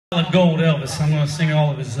Solid gold Elvis. I'm going to sing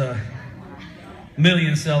all of his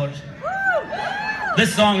million sellers.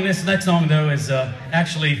 This next song though is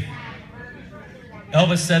actually,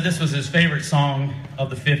 Elvis said this was his favorite song of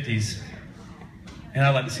the 50s. And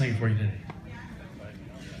I'd like to sing it for you today.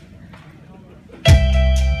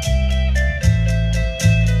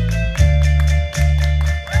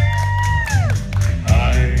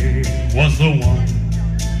 I was the one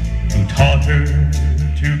who taught her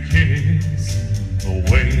to kiss the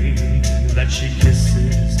way that she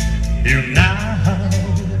kisses you now,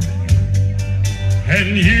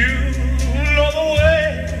 and you know the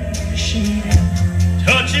way she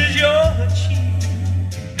touches your cheek.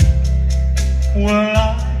 Well, I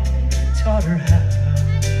taught her how.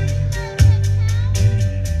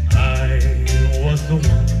 I was the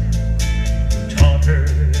one who taught her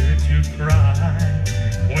to cry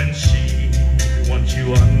when she wants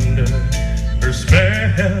you under her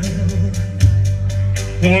spell.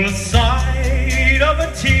 Well, the sight of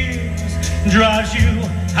her tears drives you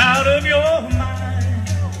out of your mind.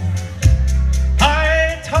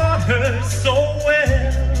 I taught her so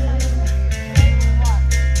well,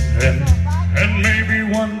 and maybe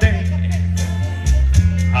one day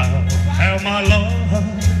I'll have my love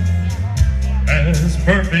as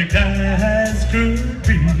perfect as could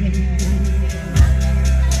be.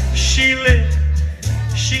 She lived,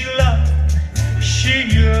 she loved,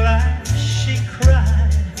 she laughed, she cried,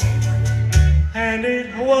 and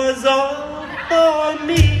it was all for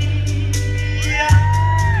me.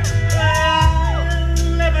 I'll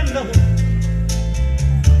never know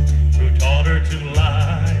who taught her to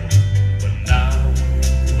lie, but now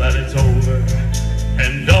that it's over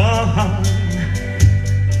and done,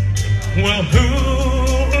 well, who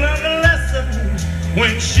learned the lesson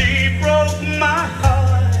when she broke my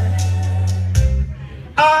heart?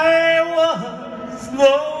 I was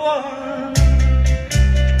the one.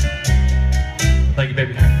 Thank you,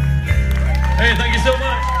 baby.